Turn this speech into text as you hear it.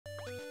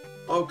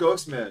Oh,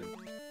 Ghost Man.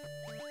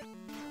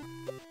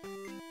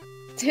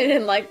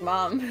 Didn't like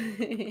mom.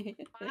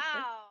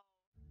 Wow.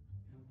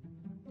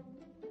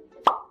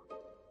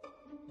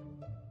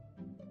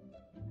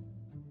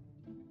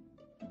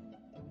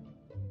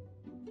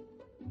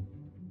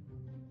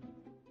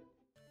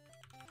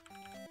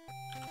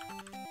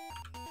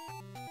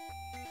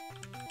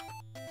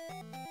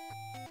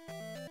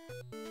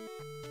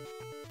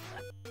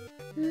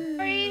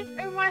 Sorry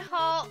for my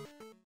halt.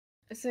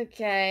 It's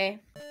okay.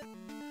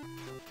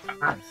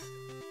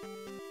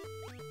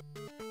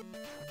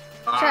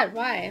 Chad,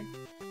 why?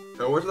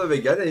 I went to the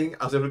beginning.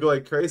 I was able to go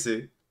like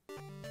crazy.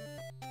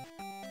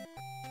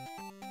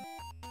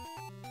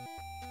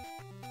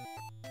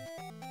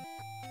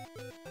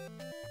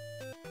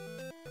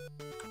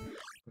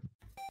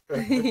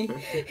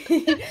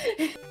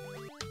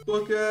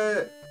 Look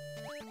at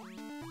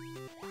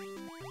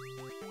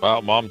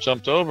Wow, mom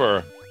jumped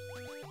over.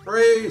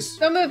 freeze.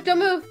 Don't move, don't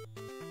move.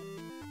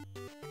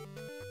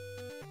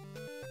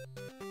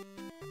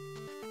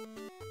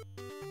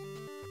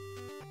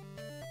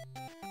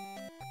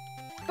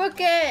 Book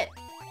it.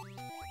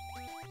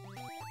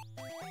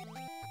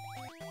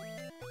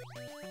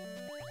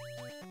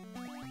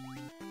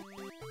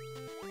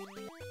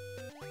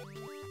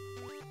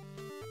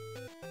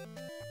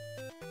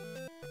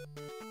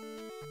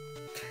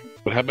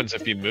 What happens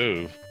if you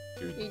move?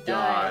 You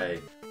die. die.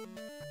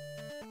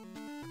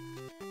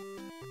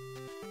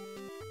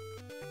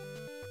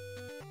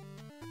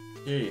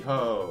 Hee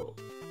ho.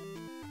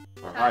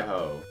 Or hi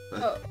ho.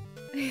 Oh.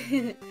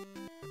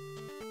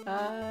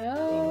 Hi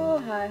ho,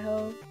 hi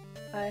ho,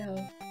 hi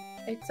ho.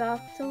 It's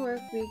off to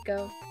work we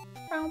go.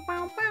 Bow,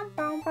 bow, bow,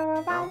 bow,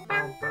 bow, bow,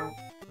 bow, bow.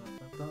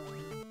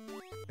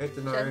 Hit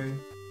the nine.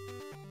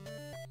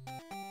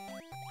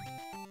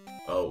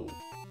 Oh.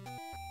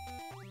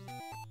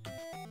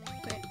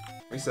 Wait.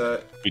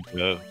 Reset.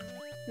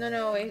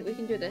 No, wait, we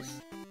can do this.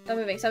 Stop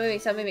moving, stop moving,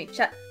 stop moving.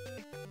 Chat.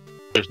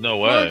 There's no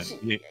way.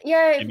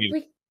 Yeah, you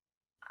need-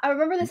 I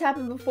remember this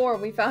happened before.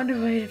 We found a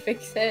way to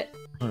fix it.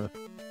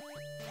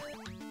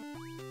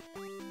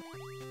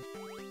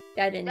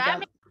 I didn't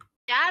jump.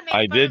 Dad made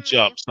I fun did of me.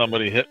 jump.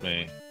 Somebody hit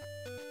me.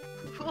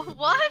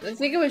 What? I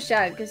think it was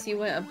Shad because he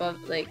went above,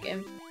 like,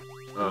 in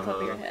on top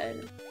of your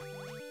head.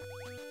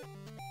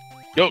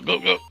 Go, go,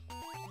 go.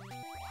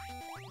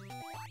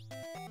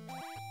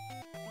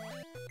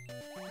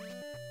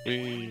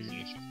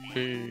 Please,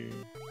 please.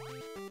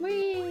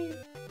 Whee!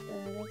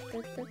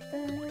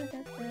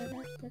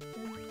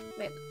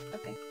 Wait,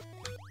 okay.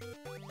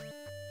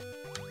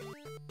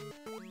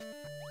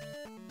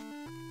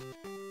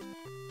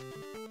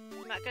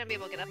 I'm not gonna be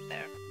able to get up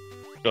there.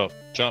 Go,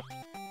 jump.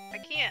 I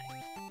can't.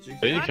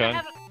 There you Why do I can.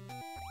 have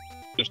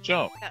Just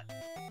jump.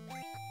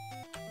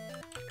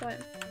 Go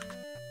ahead.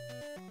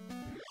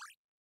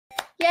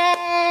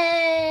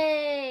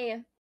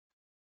 Yay!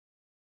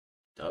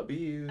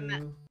 W. I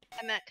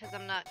meant because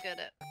I'm not good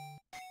at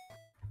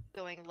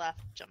going left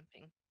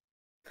jumping.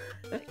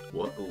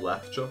 What?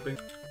 Left jumping?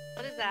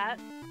 What is that?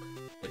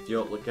 If you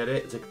don't look at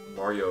it, it's like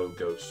Mario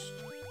Ghost.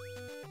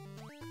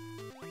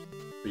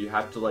 But you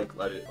have to like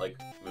let it like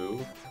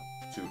move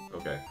to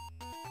okay.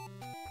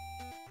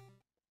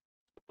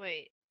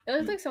 Wait. It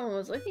looked like someone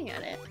was looking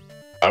at it.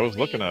 I was Do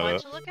looking you at want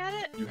it. to look at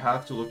it? You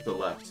have to look to the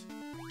left.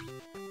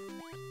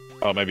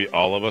 Oh, maybe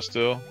all of us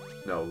do?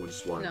 No,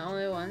 just one. No,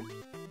 only one.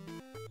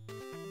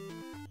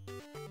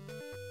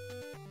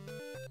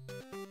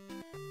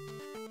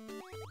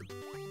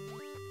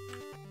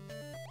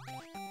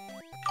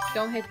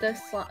 Don't hit the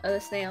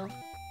snail.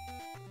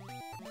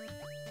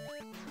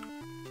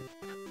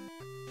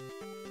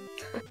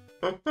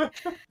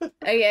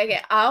 Okay,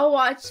 I'll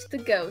watch the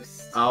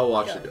ghost. I'll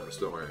watch Go. the ghost,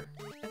 don't worry.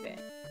 Okay.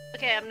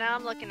 Okay, now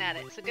I'm looking at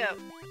it, so go. Okay,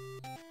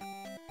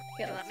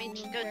 Let let's me move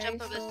go very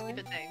jump over this slowly.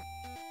 stupid thing.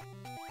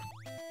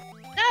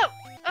 No!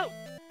 Oh!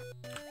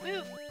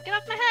 Move! Get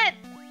off my head!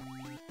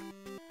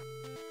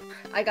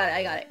 I got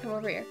it. Come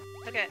over here.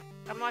 Okay,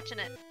 I'm watching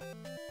it.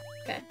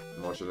 Okay,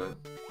 I'm watching it.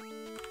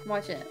 I'm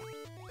watching it.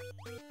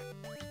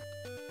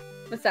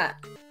 What's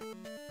that?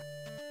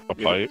 A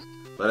pipe?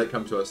 Let it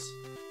come to us.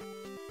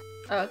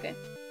 Oh, okay.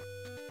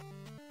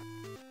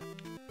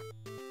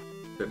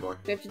 A bit more.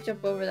 We have to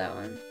jump over that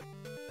one.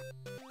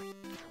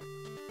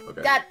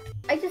 Okay. Dad,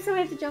 I just said we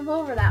have to jump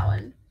over that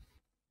one.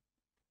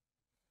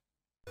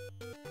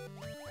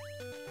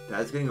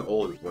 Dad's getting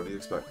old. What do you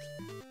expect?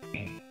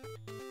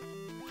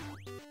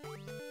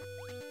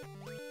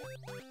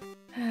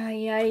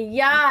 Ay, ay,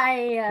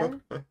 ay.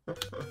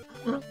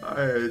 I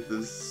hate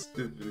this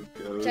stupid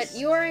ghost. Chet,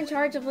 you are in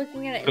charge of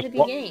looking at it in the Just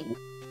wa- beginning.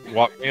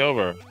 Walk me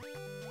over.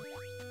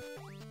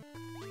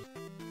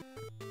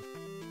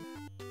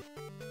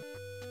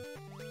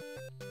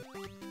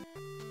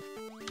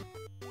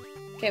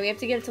 Okay, we have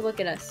to get it to look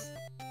at us.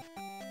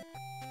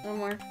 One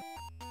more.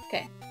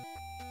 Okay.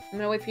 I'm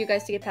gonna wait for you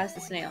guys to get past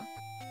the snail.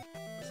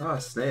 It's not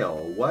a snail.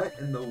 What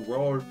in the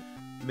world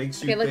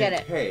makes you Okay, look think,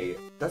 at it. hey,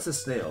 that's a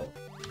snail?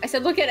 I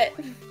said look at it!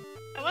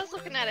 I was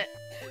looking at it.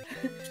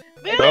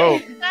 No.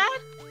 Dad?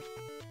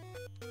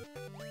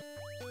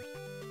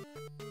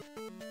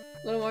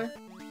 A little more.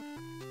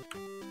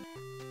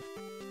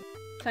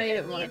 Tiny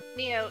bit more.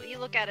 Neo, you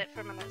look at it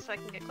for a minute so I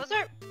can get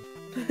closer.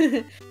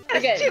 Okay.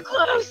 It's too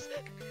close.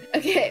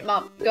 Okay,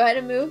 Mom, go ahead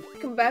and move.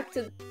 Come back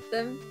to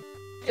them.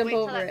 Jump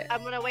over it.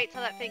 I'm gonna wait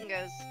till that thing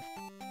goes.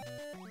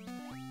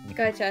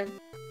 Go ahead, Chad.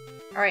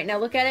 Alright, now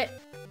look at it.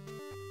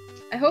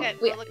 I hope. Okay,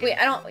 wait, we're wait,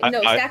 I don't.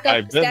 No, stack up.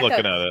 I've been stack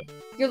looking up. at it.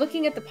 You're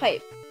looking at the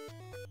pipe.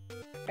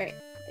 Alright,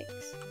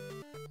 thanks.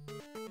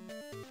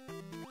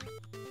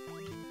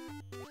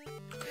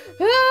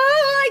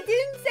 Oh, I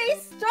didn't say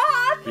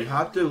stop! You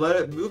have to let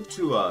it move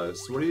to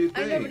us. What do you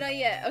I think? know, but not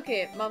yet.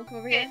 Okay, Mom, come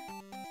over Okay. here.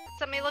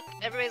 Somebody look.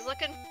 Everybody's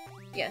looking.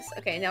 Yes,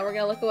 okay, now we're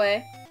gonna look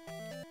away.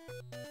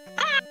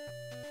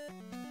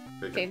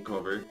 Okay, Okay. come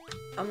over.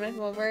 I'm gonna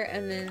come over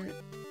and then.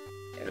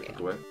 There we Look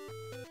go. away.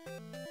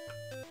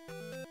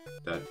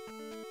 Done.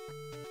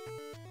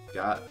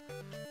 Got.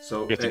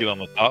 So. You have to get on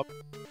the top.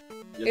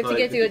 You have to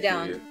get to go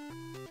down.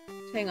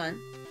 Hang on.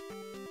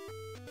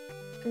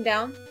 Come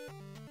down.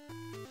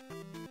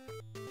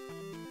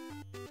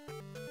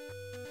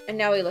 And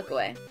now we look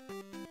away.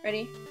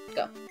 Ready?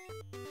 Go.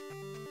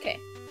 Okay.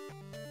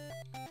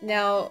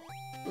 Now,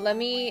 let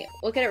me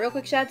look at it real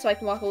quick, Shad, so I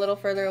can walk a little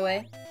further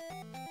away.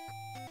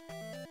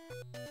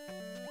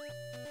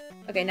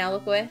 Okay, now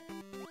look away.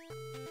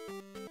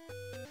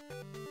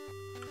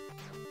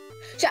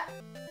 Shad!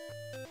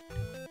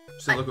 You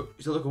said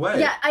look away.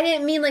 Yeah, I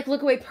didn't mean like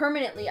look away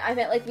permanently. I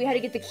meant like we had to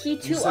get the key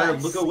to You us.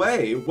 said look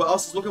away. What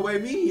else does look away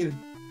mean?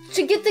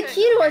 To get the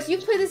key to us.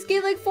 You've played this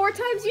game like 4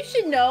 times. You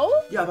should know.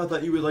 Yeah, I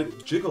thought you would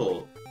like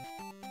jiggle.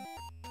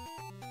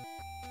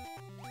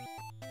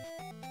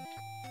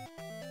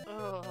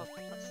 Oh,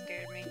 that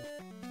scared me.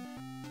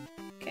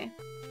 Okay.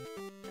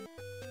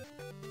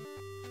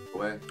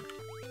 Away.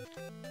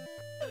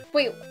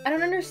 Wait, I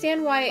don't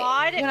understand why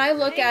Why did- when I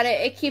look at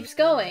it, it keeps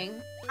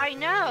going. I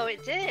know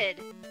it did.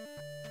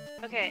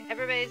 Okay,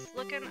 everybody's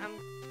looking.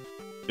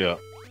 Yeah.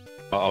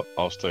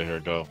 I'll stay here.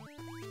 Go.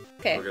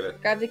 Okay, Look at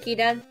it. grab the key,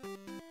 Dad.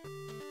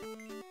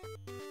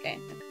 Okay,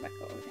 now come back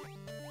over.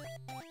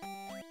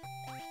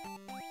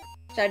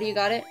 Shadi, you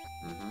got it?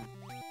 Mm-hmm.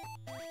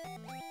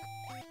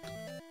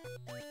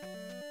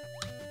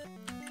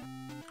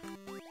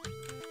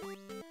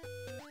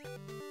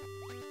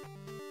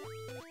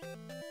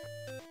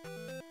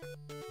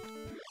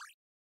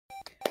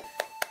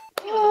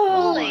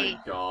 Oh Holy. my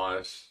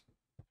gosh.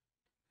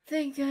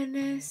 Thank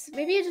goodness.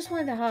 Maybe you just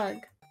wanted a hug.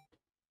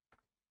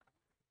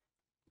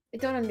 I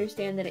don't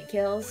understand that it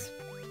kills.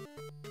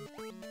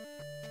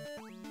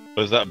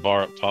 What is that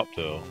bar up top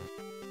do?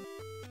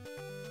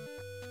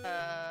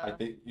 I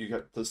think you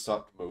got to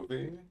stop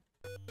moving.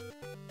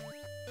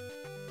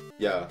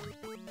 Yeah.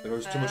 If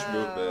there's too much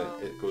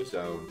movement, it goes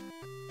down.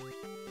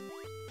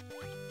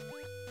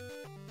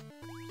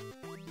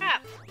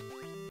 Crap.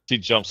 He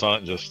jumps on it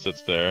and just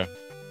sits there.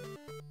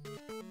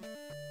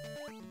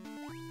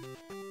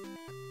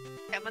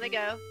 Okay, I'm gonna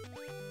go.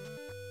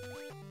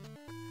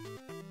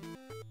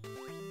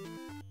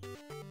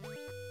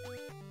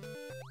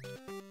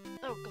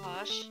 Oh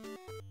gosh.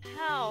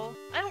 How?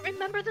 I don't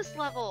remember this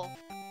level.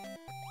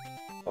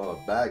 Oh,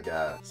 bad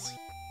gas.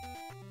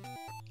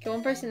 Okay,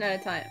 one person at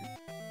a time.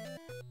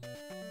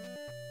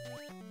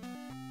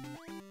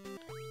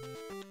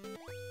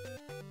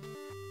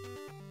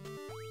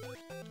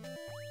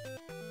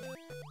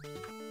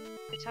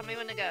 You tell me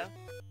when to go.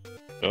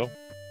 Go.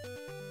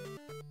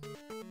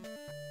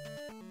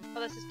 Oh,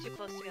 this is too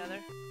close together.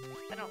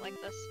 I don't like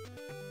this.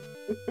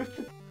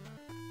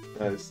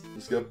 Nice.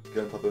 Just get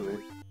on top of me.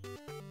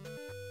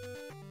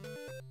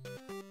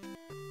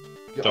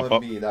 Get Jump on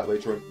up. me, that way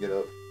Jordan can get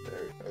up.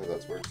 There. Oh,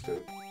 that works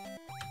too.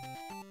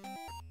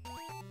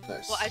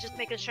 Nice. Well, I was just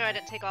making sure I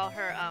didn't take all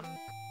her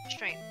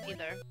strength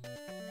either.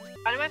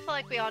 Why do I feel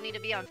like we all need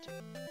to be on?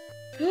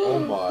 Oh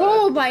my.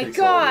 Oh that my takes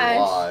a gosh!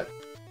 lot.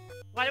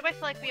 Why do I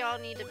feel like we all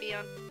need to be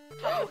on?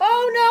 Top of...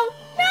 Oh no!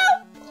 No!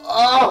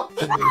 Oh!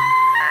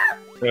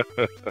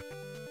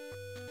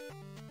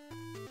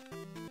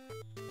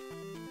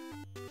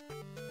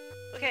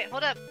 Okay,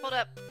 hold up, hold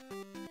up.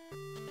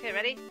 Okay,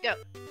 ready? Go.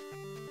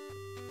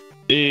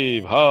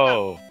 Steve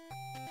Ho.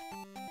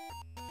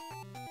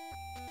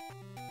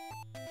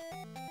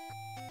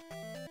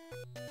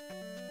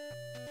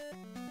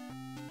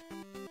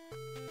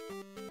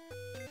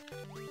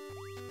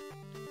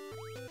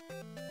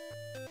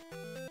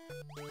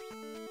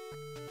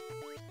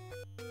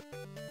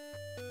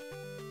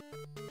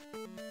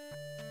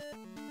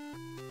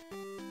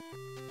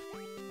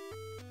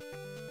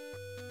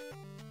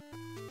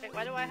 Wait,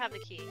 why do I have the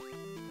key?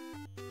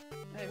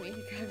 I mean,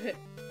 you grab it.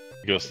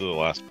 He goes to the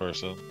last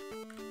person.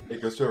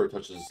 It goes to whoever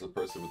touches the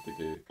person with the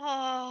key.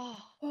 Oh.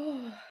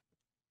 Oh.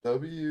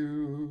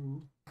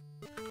 W.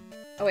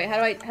 Oh wait, how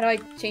do I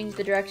change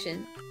the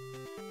direction?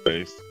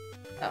 Face.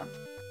 Oh.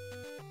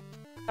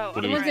 Oh,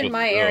 What are you Someone's right. in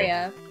my supposed to go?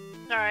 area.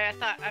 Sorry,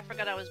 I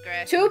forgot I was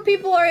gray. 2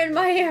 people are in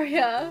my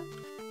area.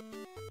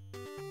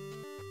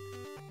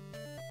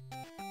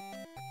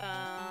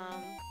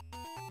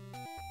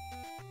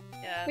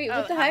 Yeah. Wait, oh,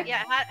 what the heck?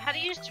 Yeah, how do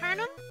you just turn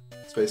them?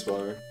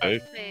 Spacebar.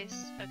 Face.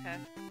 Face. Okay.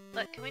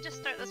 Look, can we just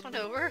start this one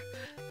over?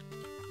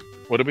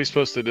 What are we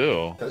supposed to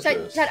do?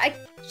 Tetris.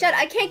 Chad,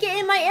 I can't get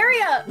in my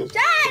area!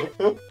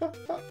 Chad!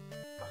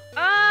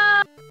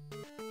 Ah!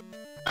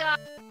 Got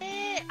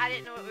it! I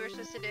didn't know what we were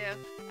supposed to do.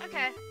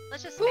 Okay,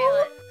 let's just Who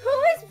fail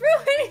it. is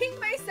ruining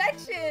my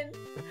section?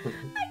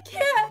 I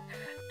can't.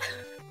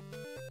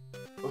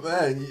 Oh,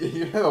 man,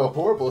 you have a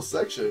horrible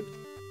section.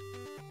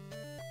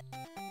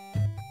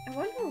 I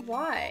wonder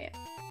why.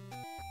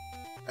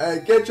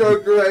 Hey, get your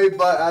gray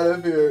butt out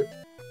of here.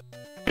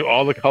 Do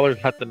all the colors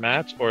have to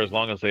match, or as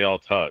long as they all You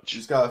touch?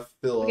 just gotta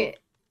fill Okay,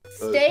 up.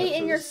 stay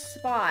in your Tetris.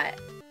 spot.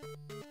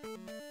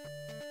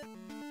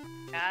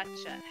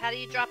 Gotcha. How do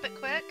you drop it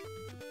quick?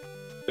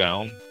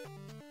 Down.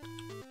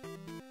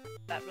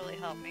 That really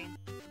helped me.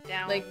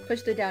 Down. Like,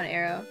 push the down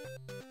arrow.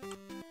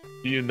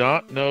 Do you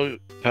not know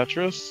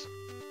Tetris?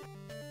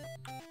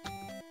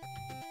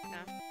 No.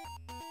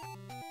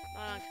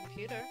 Not on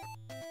computer.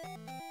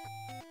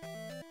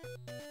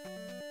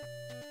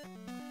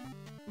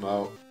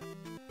 No.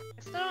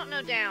 I still don't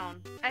know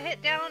down. I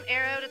hit down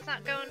arrow, it's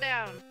not going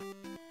down.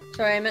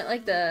 Sorry, I meant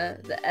like the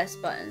S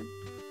button.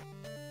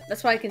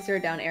 That's why I consider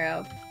down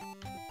arrow.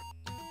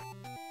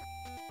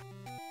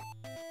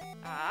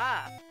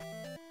 Ah.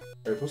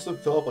 Are you supposed to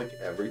fill up like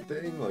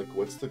everything? Like,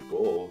 what's the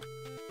goal?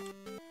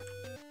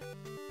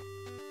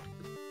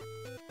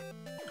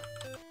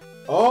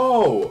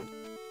 Oh!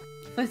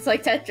 It's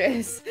like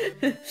Tetris.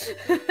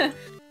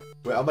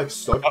 Wait, I'm like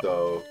stuck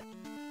though.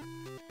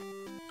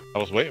 I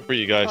was waiting for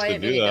you guys Oh, I to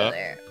didn't mean do to go that.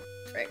 there.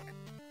 Frick.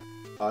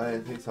 I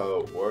didn't think that's how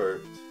it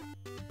worked.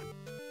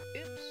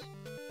 Oops.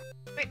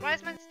 Wait, why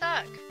is mine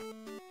stuck?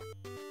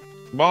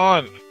 Come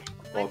on!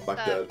 Oh, Mine's back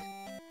stuck. dead.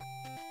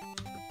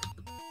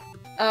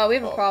 We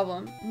have a Oh.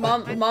 problem.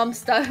 Mom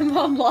stuck.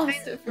 Mom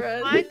lost it for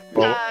us. Mine's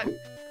Oh. stuck. Do you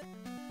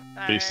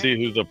Alright. see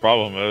who the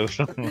problem is?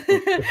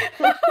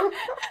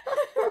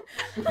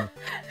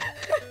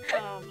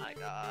 Oh my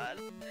god.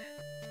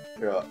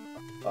 Yeah,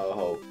 I'll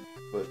help.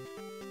 But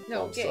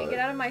No, I'm get sorry.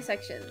 out of my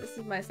section. This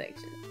is my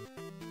section.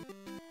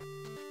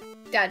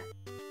 Dad,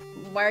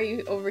 why are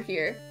you over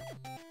here?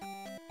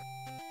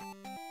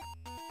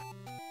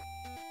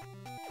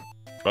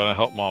 Trying to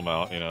help mom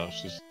out, you know,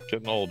 she's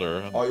getting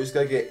older. oh, you just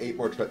gotta get 8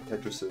 more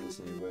Tetrises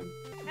and you win.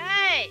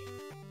 Hey!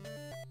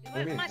 You What do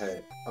you went mean, my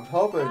hey? I'm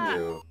helping Ah.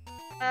 you.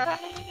 uh,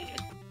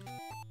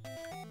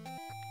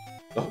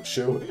 Oh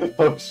shoot!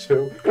 Oh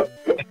shoot!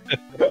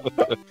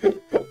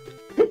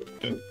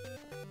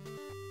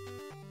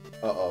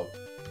 Uh-oh.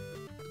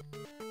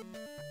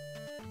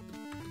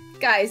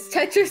 Guys,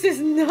 Tetris is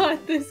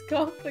not this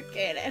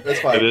complicated. That's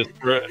It fine. is.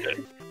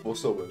 We'll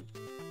still win.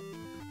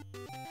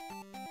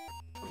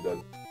 I'm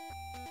done.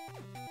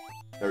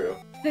 There we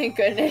Thank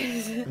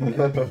goodness.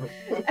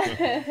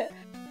 go.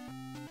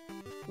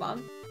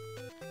 Mom?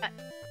 What?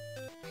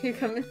 You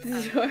come into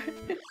the door?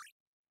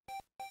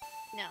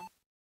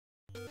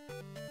 no.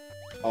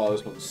 Oh,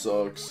 this one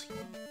sucks.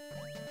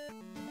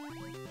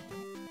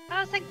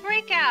 Oh, it's like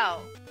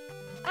breakout.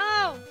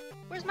 Oh,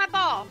 where's my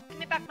ball? Give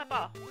me back my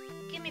ball.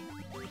 Gimme.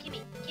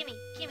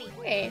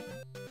 Wait,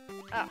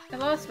 Oh, I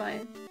lost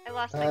mine. I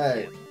lost my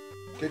Hey. cube.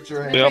 Get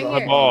your Right hands Yep, off my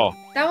here. ball.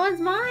 That one's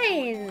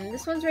mine!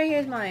 This one's right here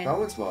is mine. That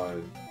one's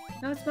mine.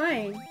 No, it's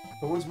mine.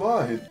 That one's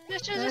mine. You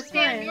should No, just it's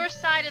stay on mine. your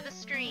side of the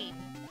screen.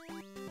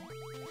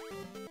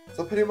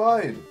 Stop hitting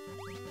mine.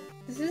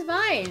 This is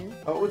mine.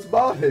 That one's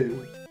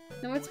mine.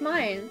 No, it's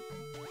mine.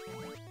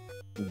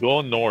 I'm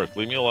going north.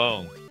 Leave me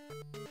alone.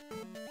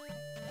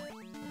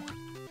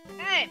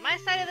 Hey, my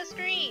side of the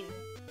screen.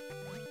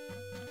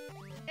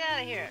 Get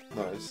out of here.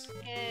 Nice.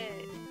 Hey,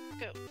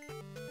 go.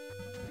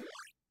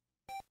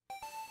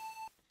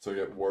 So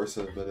get worse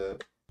in a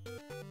minute.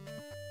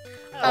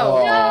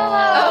 Oh.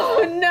 Oh.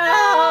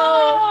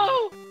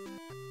 Oh no!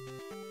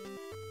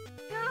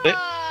 No! It-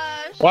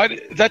 Gosh! Why?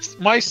 That's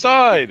my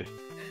side.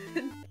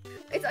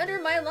 It's under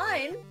my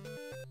line.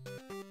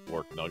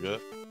 Work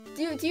nugget.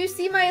 Do you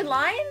see my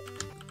line?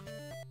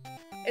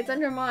 It's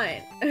under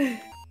mine.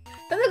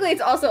 Technically,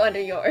 it's also under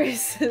yours,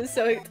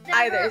 so it's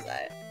either Never-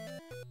 side.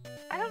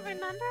 I don't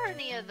remember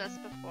any of this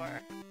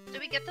before.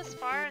 Did we get this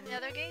far in the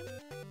other game?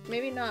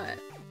 Maybe not.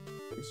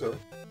 I think so.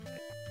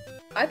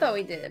 I thought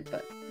we did,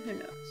 but who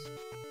knows?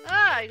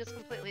 Ah, I just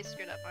completely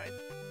screwed up mine.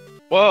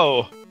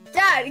 Whoa!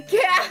 Dad,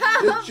 get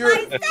out Get of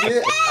your my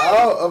get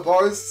out of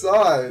our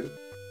side.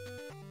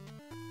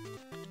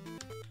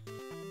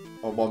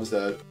 Oh, mom's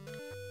dead.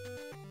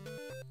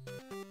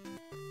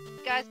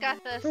 You guys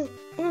got this.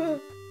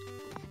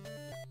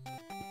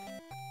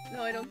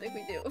 No, I don't think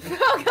we do.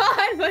 Oh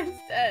god, mine's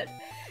dead.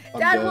 I'm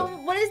Dad,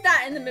 dead. what is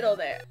that in the middle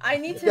there? I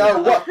need to Yeah,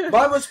 know. what?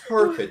 Mine was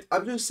perfect.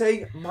 I'm just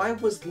saying, mine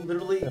was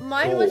literally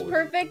Mine was gold.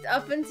 perfect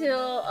up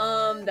until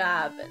that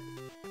happened.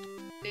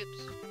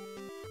 Oops.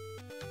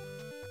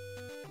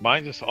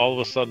 Mine just all of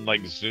a sudden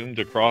like zoomed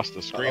across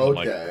the screen. I'm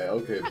Okay,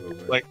 okay, Boomer.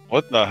 like,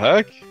 what the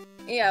heck?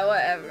 Yeah,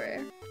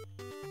 whatever.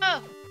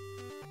 Oh,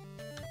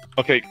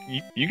 Okay,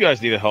 you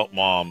guys need to help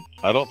mom.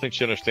 I don't think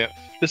she understands.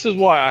 This is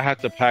why I have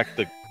to pack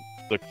the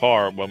the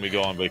car when we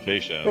go on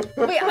vacation.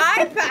 Wait,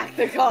 I packed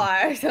the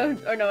car. So,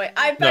 or no, wait,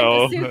 I packed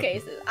No. the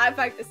suitcases. I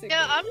packed the suitcases.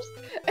 Yeah, I'm just.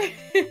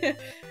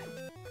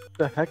 What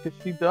the heck has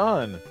she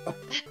done?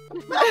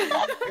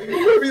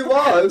 We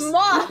lost.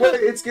 Mom! Wait,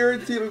 it's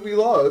guaranteed we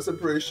lost. I'm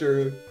pretty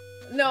sure.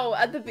 No,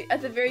 at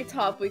the very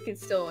top we can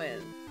still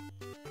win.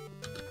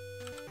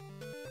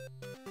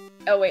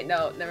 Oh wait,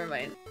 no, never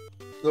mind.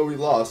 No, we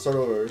lost. Start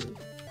over.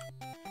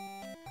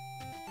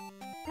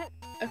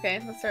 Okay,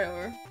 let's start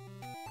over.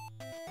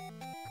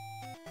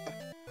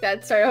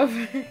 Dad, start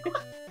over.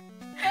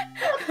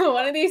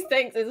 One of these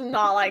things is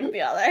not like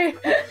the other.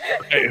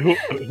 Hey,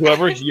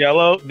 whoever's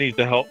yellow needs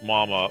to help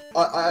Mom up.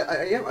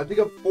 I am. I think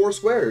I'm 4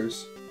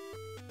 squares.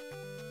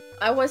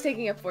 I was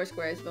taking up 4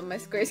 squares, but my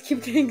squares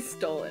keep getting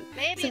stolen.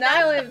 Maybe So now I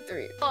that's only have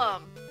 3.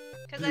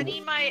 because I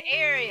need my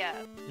area.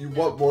 You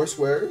want more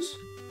squares?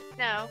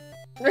 No.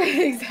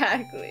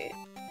 Exactly.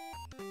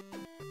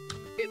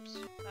 Oops.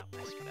 Oh,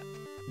 I screwed up.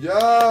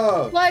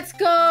 Yeah. Let's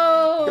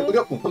go! Look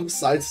up one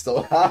side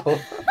still out.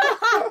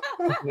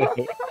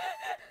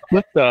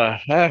 What the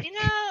heck? You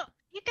know,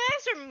 you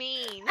guys are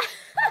mean.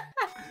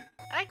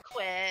 I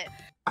quit.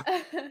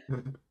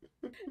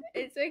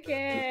 It's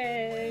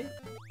okay.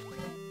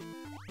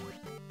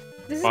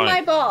 This is Fine.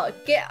 my ball.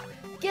 Get out!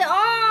 Get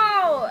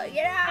Oh,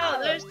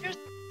 out! there's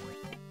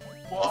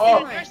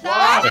Whoa! There's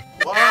Wow! that.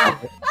 Wow!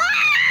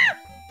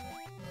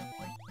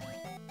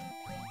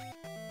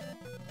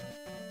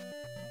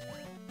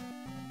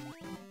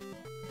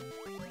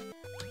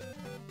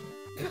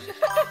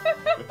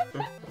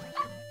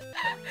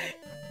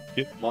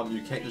 Mom,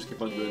 you can't just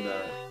keep on doing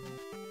that.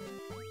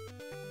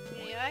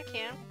 Yeah, I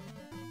can.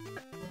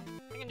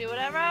 I can do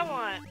whatever I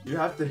want. You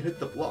have to hit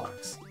the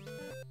blocks.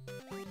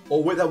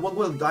 Oh wait, that one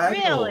was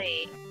diagonal.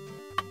 Really?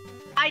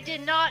 I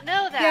did not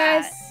know that.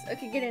 Yes!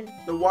 Okay, get in.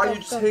 Then why are Go, you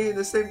just go. heading in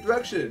the same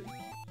direction?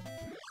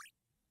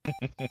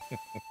 Wait,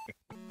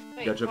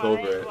 gotta jump why,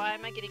 over it. why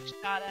am I getting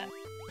shot at?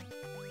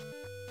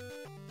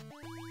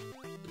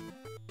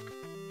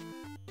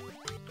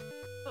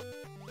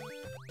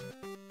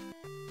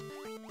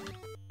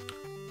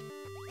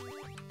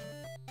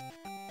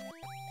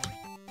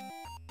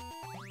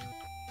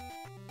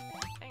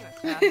 Dang,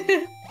 that's fast.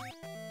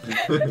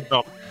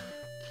 Jump.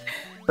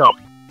 Jump.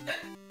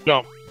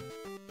 Jump.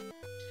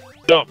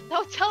 Jump.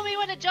 Don't tell me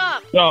when to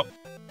jump. Jump.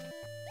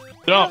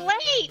 You're Jump.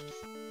 late.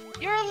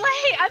 You're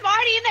late. I'm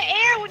already in the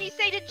air when you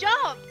say to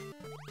jump.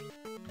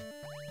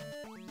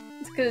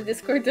 It's because of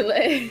Discord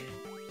delay.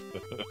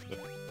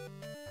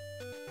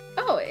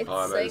 Oh, it's Oh,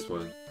 I like... missed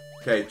one.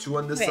 Okay, 2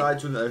 on this Okay. side,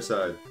 2 on the other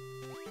side.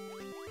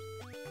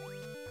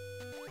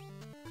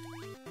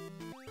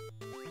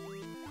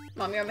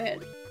 Mom, you're on my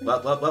head.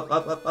 Left, left, left,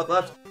 left, left, left,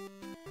 left.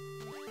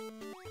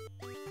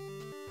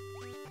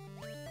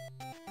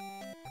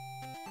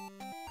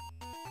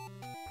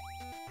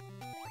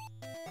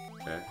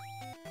 Okay.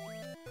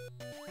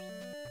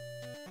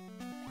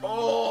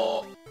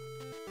 Oh!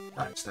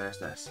 Nice,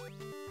 nice, nice.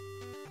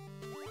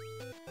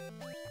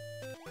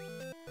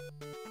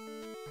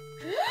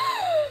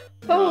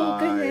 Oh,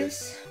 Nice.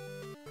 goodness.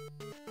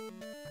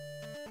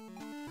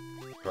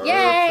 Perfect.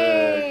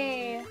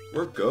 Yay!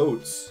 We're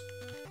goats.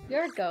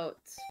 You're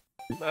goats.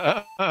 It's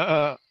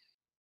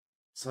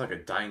like a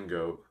dying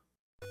goat.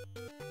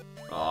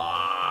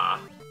 Ah.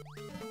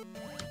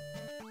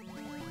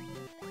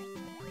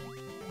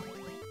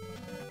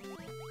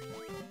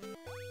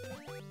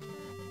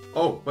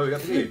 Oh, wait, we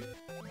got the key.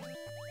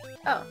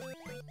 Oh.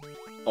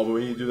 Oh, but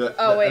we need to do that,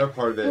 Oh, that wait. other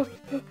part of it.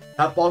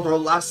 That ball's our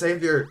last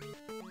savior.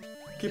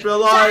 Keep it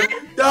alive.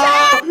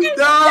 No!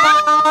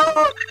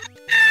 No!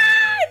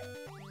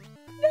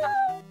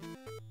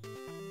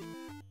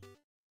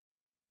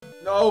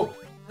 No!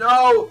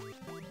 No!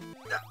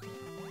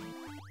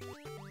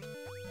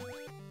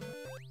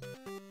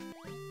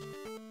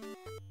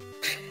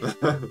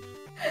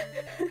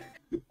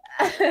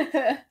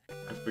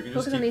 If we can just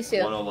Focus on these keep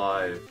two. one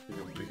alive,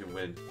 we can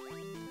win.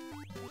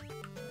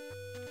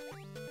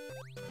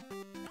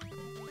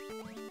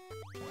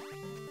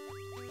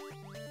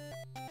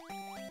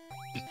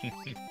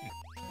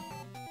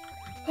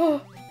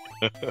 Oh.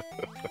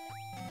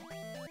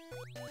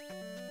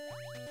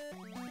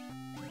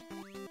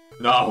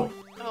 No!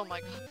 Oh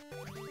my god.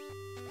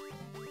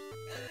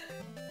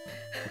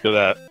 Look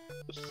at that.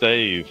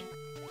 Save.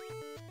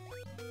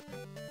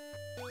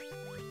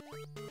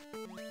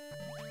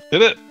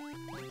 Did it?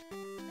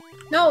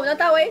 No, not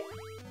that way.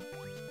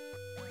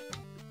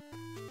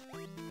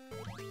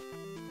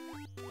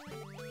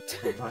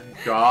 Oh my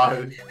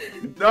god.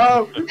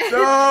 No!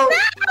 No!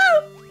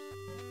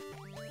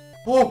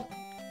 Oh!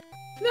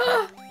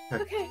 No.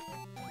 Okay.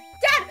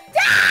 Dad!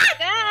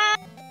 Ah!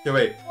 Okay,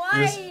 wait.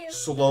 Why?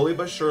 Just slowly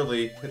but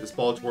surely hit this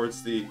ball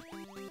towards the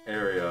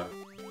area.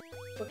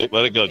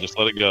 Let it go. Just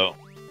let it go.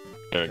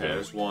 There it Okay,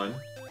 goes. there's one.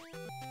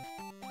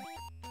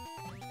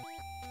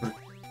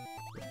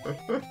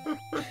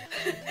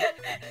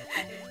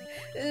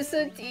 This is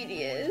so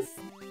tedious.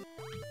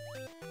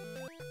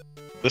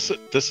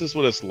 This is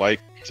what it's like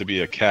to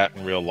be a cat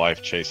in real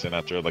life chasing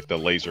after like the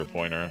laser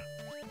pointer.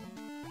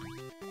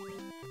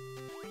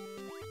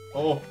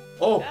 Oh!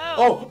 Oh,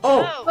 oh,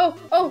 oh! Oh,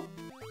 oh!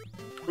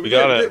 We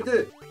got it. Did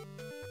it.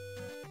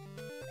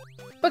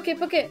 Book it,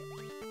 book it.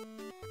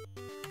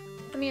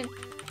 Come in.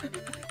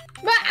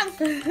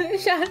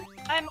 Shot.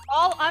 I'm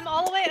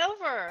all the way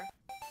over.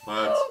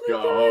 Let's Oh my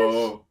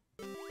go.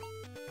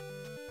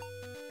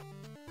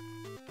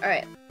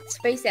 Alright,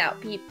 space out,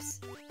 peeps.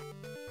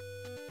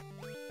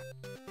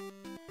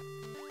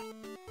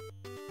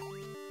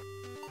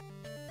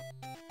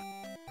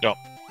 It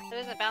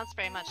doesn't bounce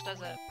very much,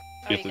 does it?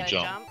 Oh, You you have to gotta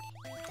jump. jump.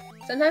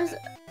 Sometimes,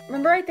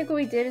 remember I think what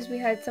we did is we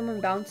had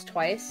someone bounce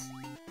twice?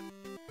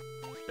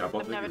 Yeah,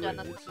 I've never done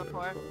this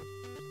before.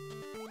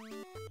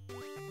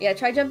 Yeah,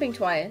 try jumping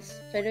twice.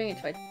 Try doing it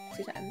twice,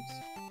 2 times.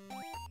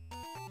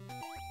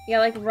 Yeah,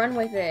 like run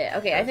with it.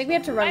 Okay, I think we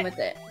have to run with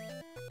it.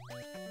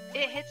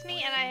 It hits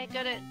me and I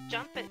go to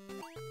jump it.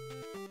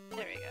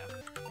 There we go.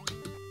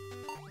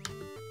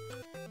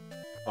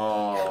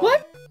 Oh.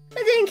 What?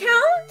 That didn't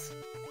count?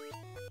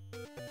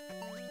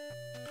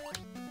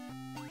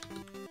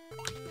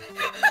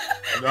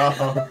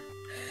 No.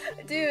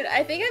 Dude,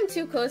 I think I'm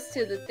too close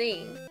to the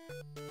thing.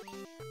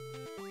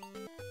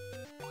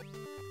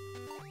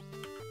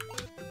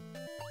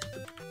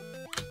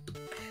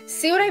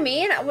 See what I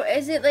mean?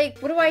 Is it like,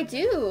 what do I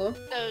do?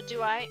 So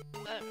do I?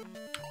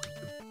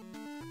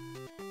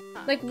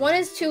 Like, 1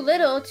 is too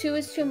little, 2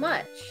 is too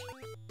much.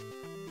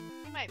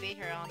 You might be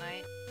here all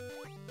night.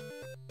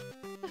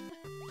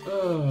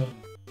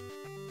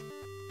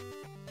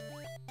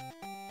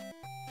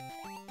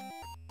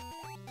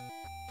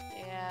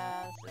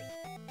 Yeah. This is...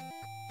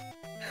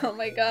 Oh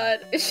my god,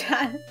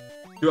 Shad.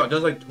 Dude, I've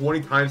done like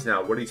 20 times now.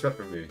 What do you expect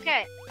from me?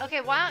 Okay.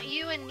 Okay. Why don't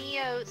you and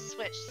Neo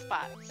switch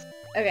spots?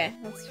 Okay,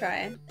 let's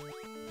try.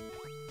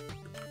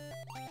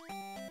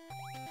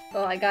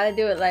 Well, I gotta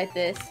do it like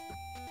this.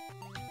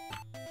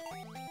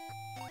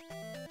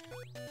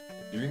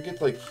 If you can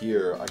get like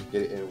here, I can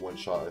get it in one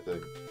shot, I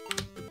think.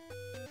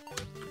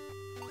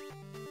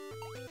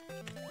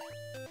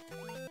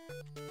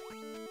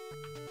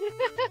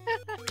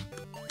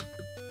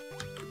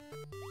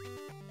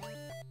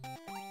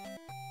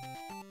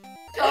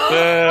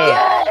 Yeah.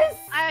 Yes!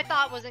 I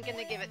thought wasn't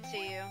gonna give it to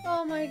you.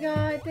 Oh my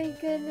god, thank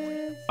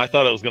goodness. I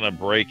thought it was gonna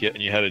break it,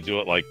 and you had to do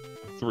it like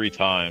 3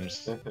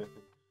 times.